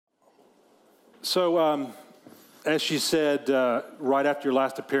So, as she said, right after your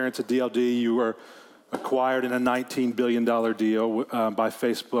last appearance at DLD, you were acquired in a $19 billion deal by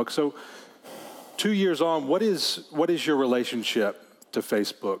Facebook. So 2 years on, what is your relationship to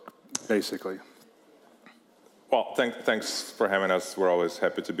Facebook, basically? Well, thanks for having us. We're always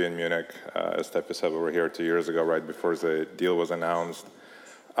happy to be in Munich. As Steffi said, we were here 2 years ago, right before the deal was announced.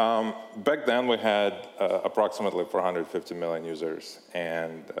 Back then, we had approximately 450 million users,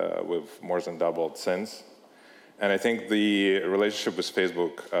 and we've more than doubled since. And I think the relationship with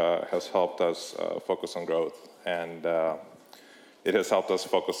Facebook has helped us focus on growth, and it has helped us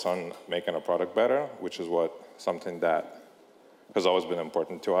focus on making our product better, which is something that has always been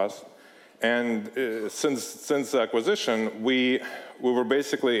important to us. And since the acquisition, we were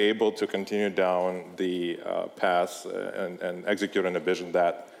basically able to continue down the path and execute on a vision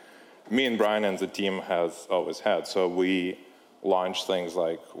that me and Brian and the team has always had. So we launched things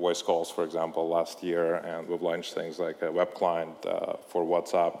like voice calls, for example, last year, and we've launched things like a web client for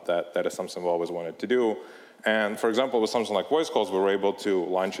WhatsApp. That is something we always wanted to do. And for example, with something like voice calls, we were able to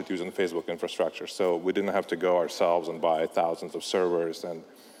launch it using Facebook infrastructure. So we didn't have to go ourselves and buy thousands of servers. And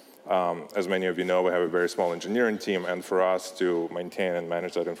as many of you know, we have a very small engineering team, and for us to maintain and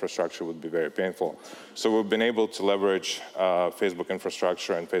manage that infrastructure would be very painful. So we've been able to leverage Facebook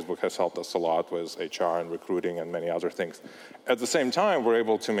infrastructure, and Facebook has helped us a lot with HR and recruiting and many other things. At the same time, we're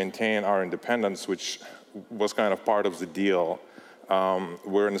able to maintain our independence, which was kind of part of the deal.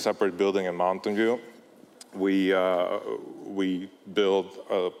 We're in a separate building in Mountain View. We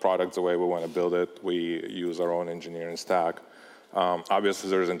build products the way we want to build it. We use our own engineering stack. Obviously,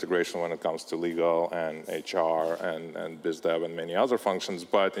 there's integration when it comes to legal and HR and biz dev and many other functions.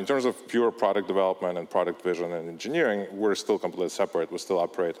 But in terms of pure product development and product vision and engineering, we're still completely separate. We still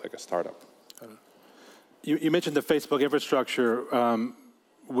operate like a startup. You mentioned the Facebook infrastructure,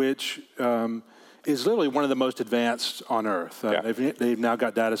 which is literally one of the most advanced on Earth. They've now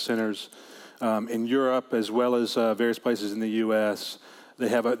got data centers in Europe as well as various places in the U.S. They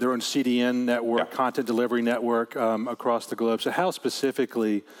have their own CDN network, content delivery network across the globe. So how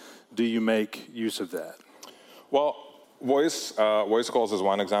specifically do you make use of that? Well, voice calls is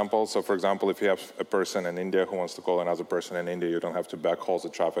one example. So for example, if you have a person in India who wants to call another person in India, you don't have to backhaul the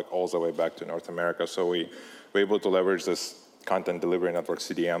traffic all the way back to North America. So we're able to leverage this content delivery network,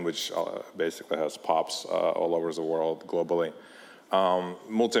 CDN, which basically has POPs all over the world globally.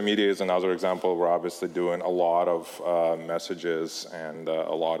 Multimedia is another example. We're obviously doing a lot of messages and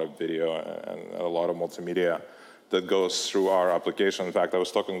a lot of video and a lot of multimedia that goes through our application. In fact, I was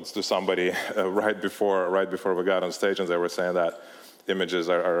talking to somebody right before we got on stage, and they were saying that images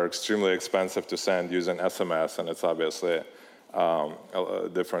are extremely expensive to send using SMS, and it's obviously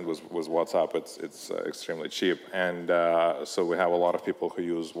different with WhatsApp. It's extremely cheap, and so we have a lot of people who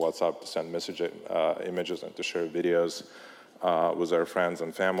use WhatsApp to send images and to share videos with our friends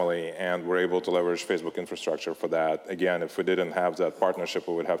and family, and we're able to leverage Facebook infrastructure for that. Again, if we didn't have that partnership,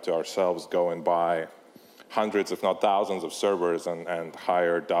 we would have to ourselves go and buy hundreds, if not thousands, of servers and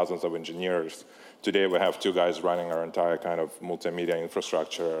hire dozens of engineers. Today, we have 2 guys running our entire kind of multimedia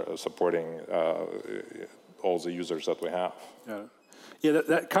infrastructure, supporting all the users that we have. Yeah,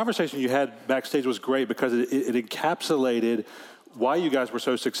 that conversation you had backstage was great because it encapsulated why you guys were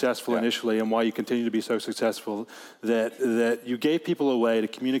so successful initially and why you continue to be so successful, that you gave people a way to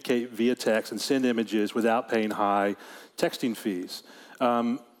communicate via text and send images without paying high texting fees.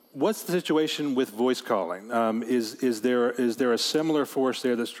 What's the situation with voice calling? Is there a similar force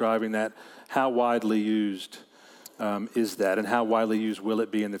there that's driving that? How widely used is that, and how widely used will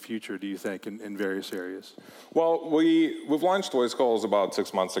it be in the future, do you think, in various areas? Well, we've launched voice calls about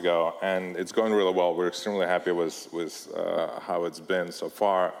 6 months ago, and it's going really well. We're extremely happy with how it's been so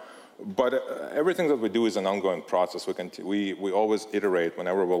far. But everything that we do is an ongoing process. We always iterate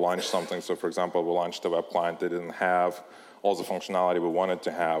whenever we launch something. So, for example, we launched a web client that didn't have all the functionality we wanted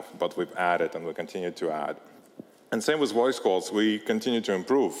to have, but we've added and we continue to add. And same with voice calls. We continue to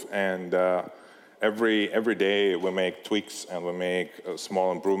improve, and every day we make tweaks and we make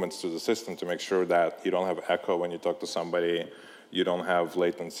small improvements to the system to make sure that you don't have echo when you talk to somebody, you don't have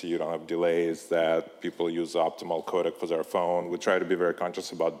latency, you don't have delays, that people use the optimal codec for their phone. We try to be very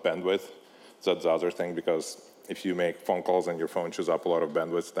conscious about bandwidth. That's the other thing, because if you make phone calls and your phone chews up a lot of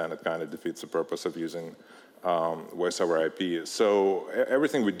bandwidth, then it kind of defeats the purpose of using voice over IP. So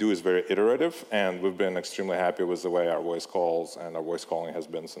everything we do is very iterative, and we've been extremely happy with the way our voice calls and our voice calling has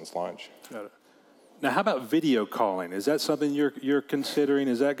been since launch. Got it. Now, how about video calling? Is that something you're considering?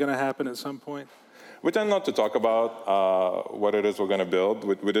 Is that going to happen at some point? We tend not to talk about what it is we're going to build.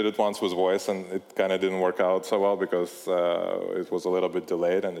 We did it once with voice, and it kind of didn't work out so well because it was a little bit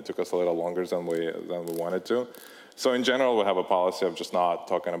delayed, and it took us a little longer than we wanted to. So in general, we have a policy of just not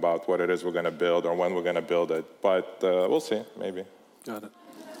talking about what it is we're going to build or when we're going to build it. But we'll see, maybe. Got it.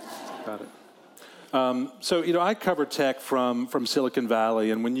 Got it. So, I cover tech from Silicon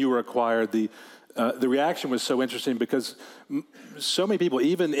Valley, and when you were acquired, the reaction was so interesting because so many people,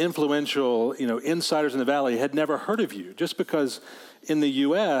 even influential, insiders in the Valley, had never heard of you, just because in the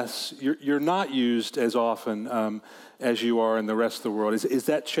U.S. you're not used as often as you are in the rest of the world. Is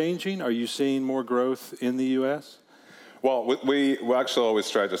that changing? Are you seeing more growth in the U.S.? Well, we actually always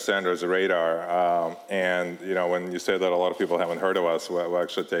try to stay under the radar, and when you say that a lot of people haven't heard of us, we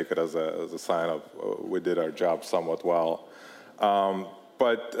actually take it as a sign of we did our job somewhat well.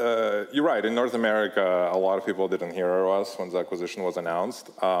 But you're right. In North America, a lot of people didn't hear of us when the acquisition was announced.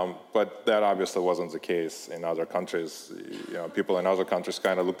 But that obviously wasn't the case in other countries. People in other countries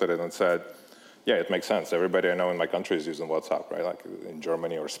kind of looked at it and said, "Yeah, it makes sense. Everybody I know in my country is using WhatsApp, right? Like in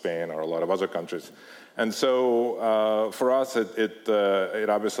Germany or Spain or a lot of other countries." And so for us, it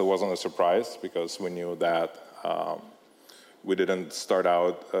obviously wasn't a surprise because we knew that. We didn't start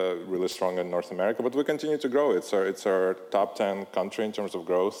out really strong in North America, but we continue to grow. It's our top 10 country in terms of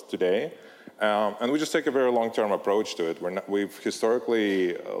growth today. And we just take a very long-term approach to it. We've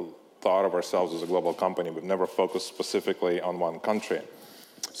historically thought of ourselves as a global company. We've never focused specifically on one country.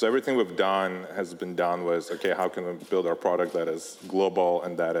 So everything we've done has been done with, okay, how can we build our product that is global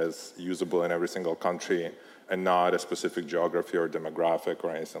and that is usable in every single country and not a specific geography or demographic or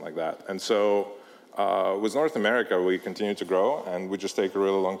anything like that. And so with North America, we continue to grow, and we just take a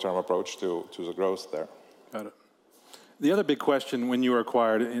really long-term approach to the growth there. Got it. The other big question when you were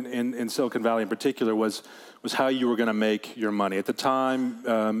acquired in Silicon Valley in particular was how you were going to make your money. At the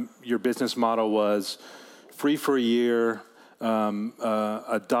time, your business model was free for a year,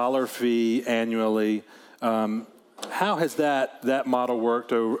 a $1 fee annually. How has that model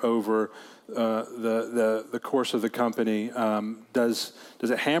worked over the course of the company? Does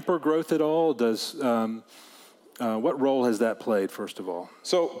it hamper growth at all? What role has that played, first of all?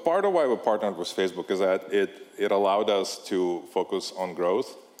 So part of why we partnered with Facebook is that it allowed us to focus on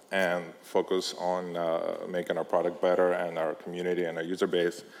growth and focus on making our product better and our community and our user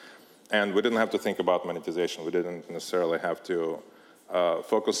base. And we didn't have to think about monetization. We didn't necessarily have to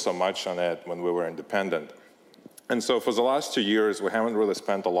focus so much on it when we were independent. And so for the last 2 years, we haven't really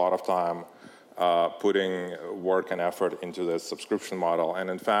spent a lot of time putting work and effort into this subscription model. And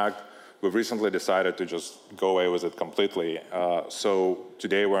in fact, we've recently decided to just go away with it completely. So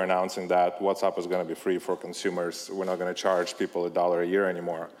today we're announcing that WhatsApp is going to be free for consumers. We're not going to charge people $1 a year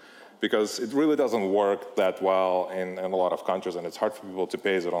anymore, because it really doesn't work that well in a lot of countries, and it's hard for people to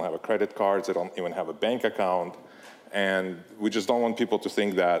pay. They don't have a credit card. They don't even have a bank account. And we just don't want people to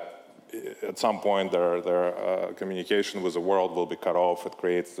think that at some point their communication with the world will be cut off. It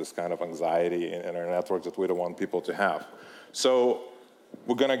creates this kind of anxiety in our network that we don't want people to have. So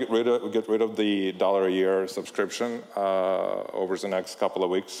we're going to get rid of the $1 a year subscription over the next couple of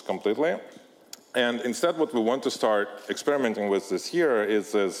weeks completely. And instead, what we want to start experimenting with this year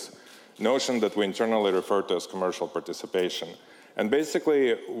is this notion that we internally refer to as commercial participation. And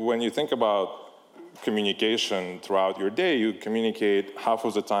basically, when you think about communication throughout your day, you communicate half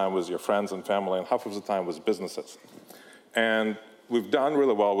of the time with your friends and family and half of the time with businesses. And we've done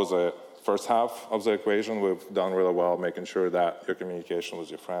really well with the first half of the equation. We've done really well making sure that your communication with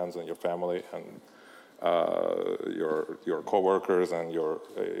your friends and your family and your coworkers and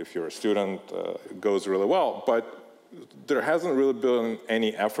if you're a student goes really well. But there hasn't really been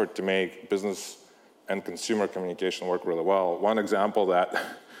any effort to make business and consumer communication work really well. One example that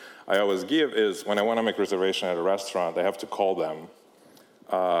I always give is when I want to make a reservation at a restaurant, I have to call them,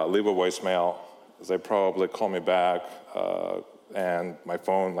 leave a voicemail. They probably call me back, and my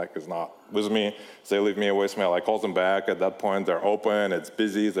phone is not with me. So they leave me a voicemail. I call them back. At that point, they're open. It's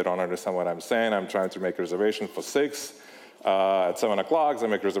busy. They don't understand what I'm saying. I'm trying to make a reservation for 6. At 7 o'clock, they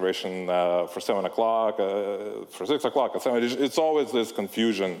make a reservation for 7 o'clock, for 6 o'clock. At 7. It's always this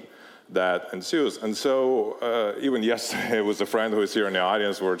confusion that ensues. And so even yesterday with a friend who is here in the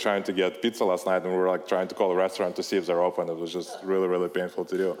audience, we were trying to get pizza last night, and we were trying to call the restaurant to see if they're open. It was just really, really painful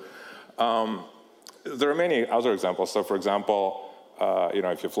to do. There are many other examples. So for example,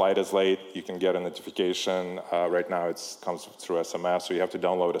 if your flight is late, you can get a notification. Right now it comes through SMS, so you have to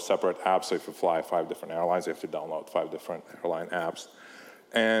download a separate app. So if you fly 5 different airlines, you have to download 5 different airline apps.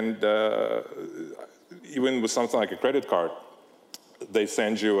 And even with something like a credit card, they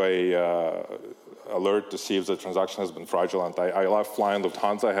send you a alert to see if the transaction has been fraudulent. I love flying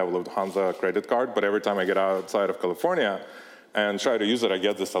Lufthansa. I have a Lufthansa credit card, but every time I get outside of California and try to use it, I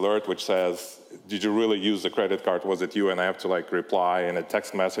get this alert which says, did you really use the credit card? Was it you? And I have to like reply, and a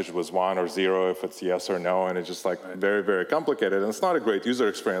text message was 1 or 0 if it's yes or no, and it's just like very, very complicated, and it's not a great user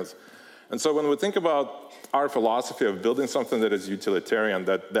experience. And so when we think about our philosophy of building something that is utilitarian,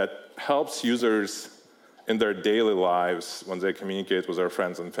 that helps users in their daily lives when they communicate with their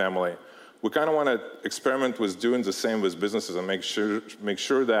friends and family, we kind of want to experiment with doing the same with businesses and make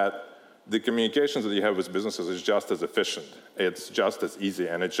sure that the communications that you have with businesses is just as efficient, it's just as easy,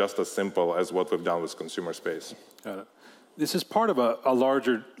 and it's just as simple as what we've done with consumer space. Got it. This is part of a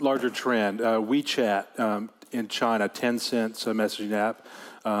larger trend. WeChat in China, Tencent's messaging app,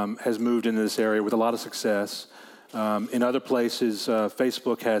 has moved into this area with a lot of success. In other places,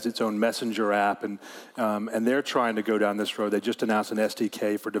 Facebook has its own messenger app, and they're trying to go down this road. They just announced an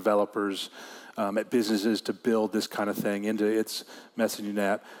SDK for developers at businesses to build this kind of thing into its messaging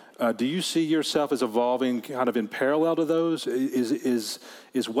app. Do you see yourself as evolving kind of in parallel to those? Is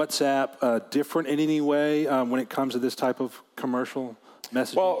WhatsApp different in any way when it comes to this type of commercial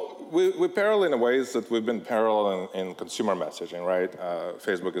messaging? Well, we parallel in ways that we've been parallel in consumer messaging, right?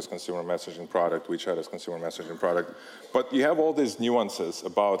 Facebook is consumer messaging product, WeChat is consumer messaging product. But you have all these nuances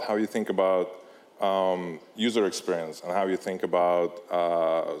about how you think about user experience and how you think about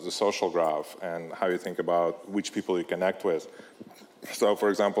the social graph and how you think about which people you connect with. So, for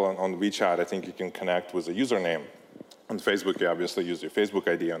example, on WeChat, I think you can connect with a username. On Facebook, you obviously use your Facebook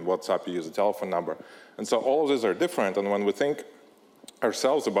ID. On WhatsApp, you use a telephone number. And so all of these are different. And when we think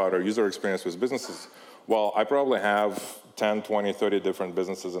ourselves about our user experience with businesses, well, I probably have 10, 20, 30 different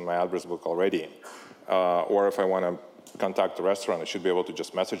businesses in my address book already. Or if I want to contact a restaurant, I should be able to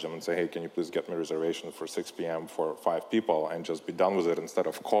just message them and say, hey, can you please get me a reservation for 6 p.m. for 5 people, and just be done with it instead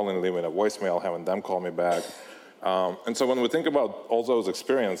of calling, leaving a voicemail, having them call me back. And so when we think about all those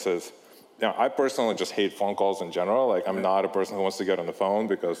experiences, I personally just hate phone calls in general. Like, I'm not a person who wants to get on the phone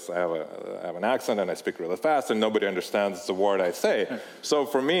because I have an accent and I speak really fast and nobody understands the word I say. So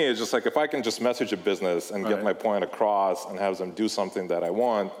for me, it's just like, if I can just message a business and get my point across and have them do something that I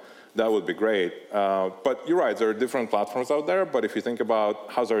want, that would be great. But you're right, there are different platforms out there, but if you think about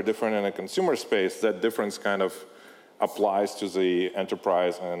how they're different in a consumer space, that difference kind of applies to the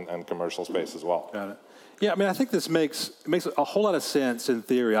enterprise and commercial space as well. Got it. Yeah, I mean, I think this makes a whole lot of sense in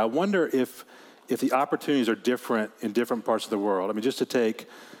theory. I wonder if the opportunities are different in different parts of the world. I mean, just to take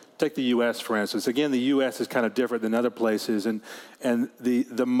the U.S., for instance. Again, the U.S. is kind of different than other places, and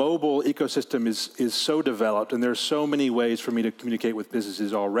the mobile ecosystem is so developed, and there's so many ways for me to communicate with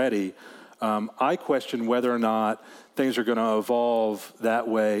businesses already. I question whether or not things are going to evolve that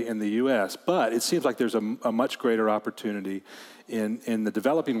way in the U.S., but it seems like there's a much greater opportunity in the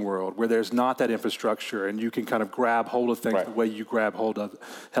developing world where there's not that infrastructure, and you can kind of grab hold of things the way you grab hold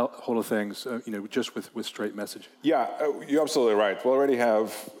of things, just with straight messaging. Yeah, you're absolutely right. We already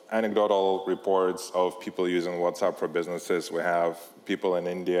have anecdotal reports of people using WhatsApp for businesses. We have people in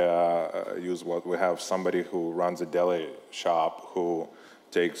India use what we have somebody who runs a deli shop who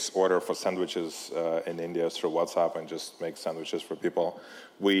takes order for sandwiches in India through WhatsApp and just makes sandwiches for people.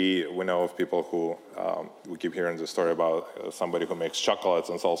 We know of people who, we keep hearing the story about somebody who makes chocolates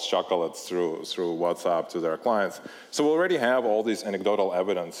and sells chocolates through WhatsApp to their clients. So we already have all these anecdotal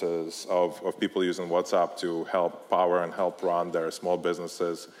evidences of people using WhatsApp to help power and help run their small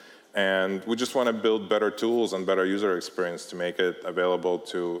businesses. And we just want to build better tools and better user experience to make it available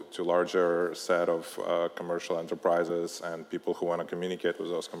to larger set of commercial enterprises and people who want to communicate with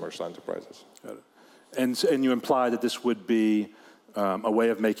those commercial enterprises. Got it. And you imply that this would be a way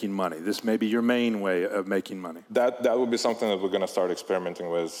of making money. This may be your main way of making money. That would be something that we're going to start experimenting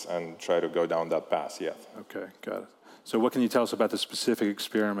with and try to go down that path, yes. Okay, got it. So what can you tell us about the specific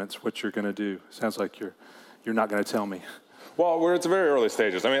experiments, what you're going to do? Sounds like you're not going to tell me. Well, we're at the very early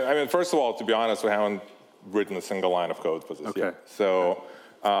stages. I mean, first of all, to be honest, we haven't written a single line of code for this yet. So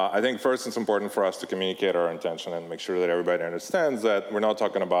I think first it's important for us to communicate our intention and make sure that everybody understands that we're not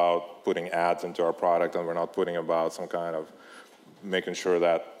talking about putting ads into our product, and we're not putting about some kind of making sure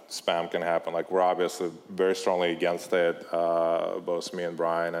that spam can happen. Like, we're obviously very strongly against it, both me and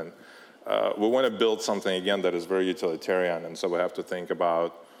Brian. And we want to build something, again, that is very utilitarian. And so we have to think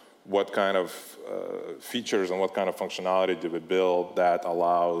about what kind of features and what kind of functionality do we build that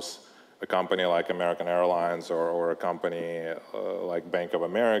allows a company like American Airlines or a company like Bank of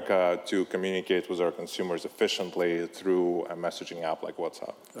America to communicate with our consumers efficiently through a messaging app like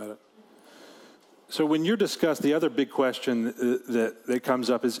WhatsApp. Got it. So when you're discussing, the other big question that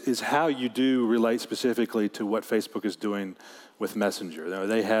comes up is how you do relate specifically to what Facebook is doing with Messenger. You know,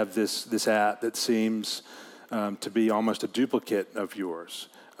 they have this app that seems to be almost a duplicate of yours.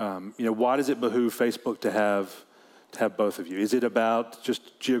 You know, why does it behoove Facebook to have both of you? Is it about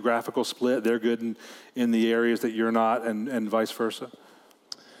just geographical split? They're good in the areas that you're not, and vice versa?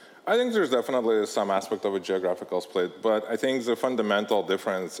 I think there's definitely some aspect of a geographical split, but I think the fundamental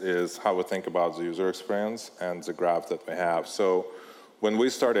difference is how we think about the user experience and the graph that we have. So when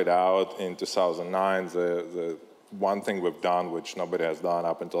we started out in 2009, the one thing we've done, which nobody has done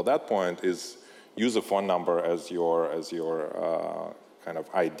up until that point, is use a phone number as your kind of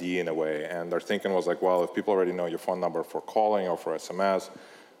ID in a way. And our thinking was like, well, if people already know your phone number for calling or for SMS,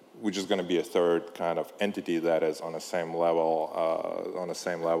 we're just going to be a third kind of entity that is on the same level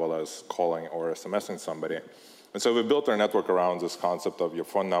as calling or SMSing somebody. And so we built our network around this concept of your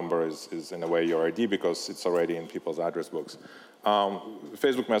phone number is in a way your ID because it's already in people's address books.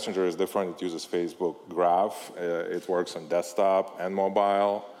 Facebook Messenger is different. It uses Facebook Graph. It works on desktop and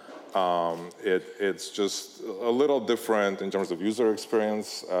mobile. It's just a little different in terms of user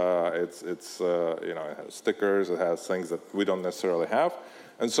experience. It has stickers. It has things that we don't necessarily have.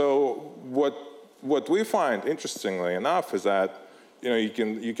 And so what we find, interestingly enough, is that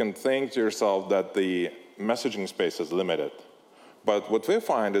you can think to yourself that the messaging space is limited. But what we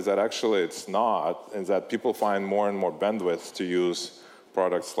find is that actually it's not, is that people find more and more bandwidth to use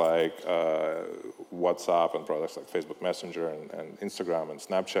products like WhatsApp and products like Facebook Messenger and Instagram and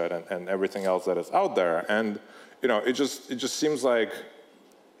Snapchat and everything else that is out there. And it just seems like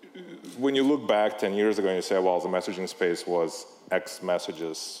when you look back 10 years ago and you say, well, the messaging space was X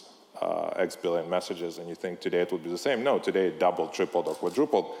messages, X billion messages, and you think today it would be the same. No, today it doubled, tripled, or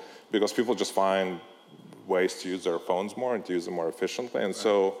quadrupled because people just find ways to use their phones more and to use them more efficiently. And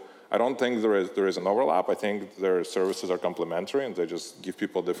so I don't think there is an overlap. I think their services are complementary and they just give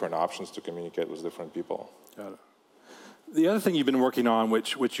people different options to communicate with different people. Got it. The other thing you've been working on,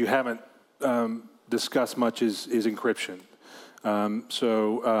 which you haven't discussed much, is encryption.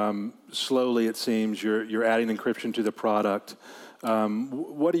 Slowly, it seems you're adding encryption to the product.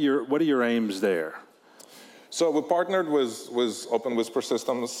 What are your aims there? So we partnered with Open Whisper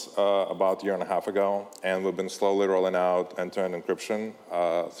Systems about a year and a half ago, and we've been slowly rolling out end-to-end encryption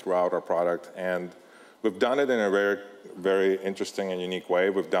throughout our product. And we've done it in a very, very interesting and unique way.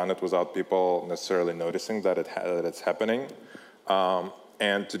 We've done it without people necessarily noticing that it's happening.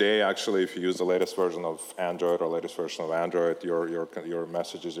 And today, actually, if you use the latest version of Android or latest version of Android, your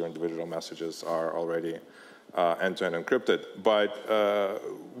messages, your individual messages are already end-to-end encrypted. But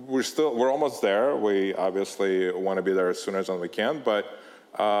we're almost there. We obviously want to be there as soon as we can, but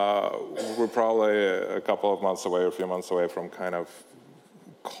we're probably a couple of months away or a few months away from kind of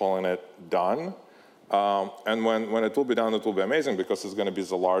calling it done. And when it will be done, it will be amazing because it's going to be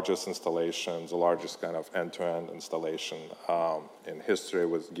the largest installation, the largest kind of end-to-end installation in history,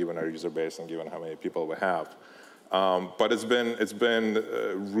 given our user base and given how many people we have. But it's been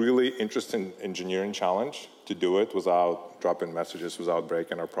a really interesting engineering challenge to do it without dropping messages, without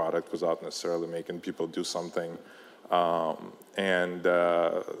breaking our product, without necessarily making people do something.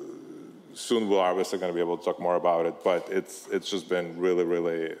 Soon we're obviously going to be able to talk more about it, but it's just been really,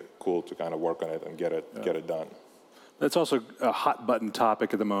 really cool to kind of work on it and get it done. That's also a hot button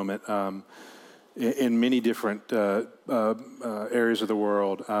topic at the moment in many different areas of the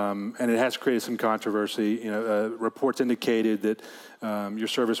world, and it has created some controversy. Reports indicated that your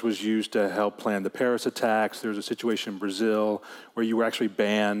service was used to help plan the Paris attacks. There was a situation in Brazil where you were actually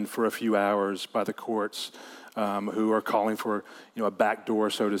banned for a few hours by the courts, who are calling for a backdoor,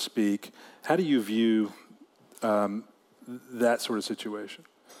 so to speak. How do you view that sort of situation?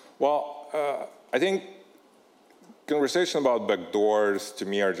 Well, I think conversation about backdoors to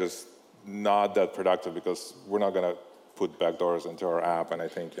me are just not that productive because we're not going to put backdoors into our app. And I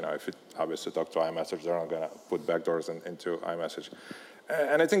think if you obviously talk to iMessage, they're not going to put backdoors into iMessage.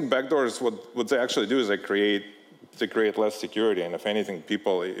 And I think backdoors, what they actually do is they create less security. And if anything,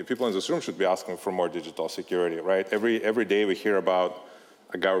 people in this room should be asking for more digital security, right? Every day we hear about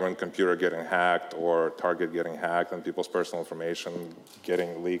a government computer getting hacked or Target getting hacked and people's personal information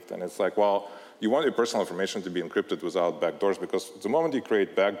getting leaked. And it's like, well, you want your personal information to be encrypted without backdoors because the moment you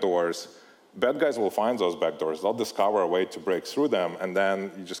create backdoors, bad guys will find those backdoors. They'll discover a way to break through them, and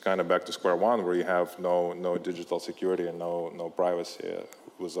then you just kind of back to square one where you have no digital security and no privacy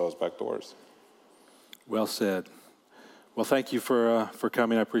with those backdoors. Well said. Well, thank you for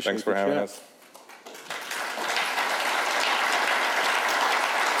coming. I appreciate it. Thanks for having us.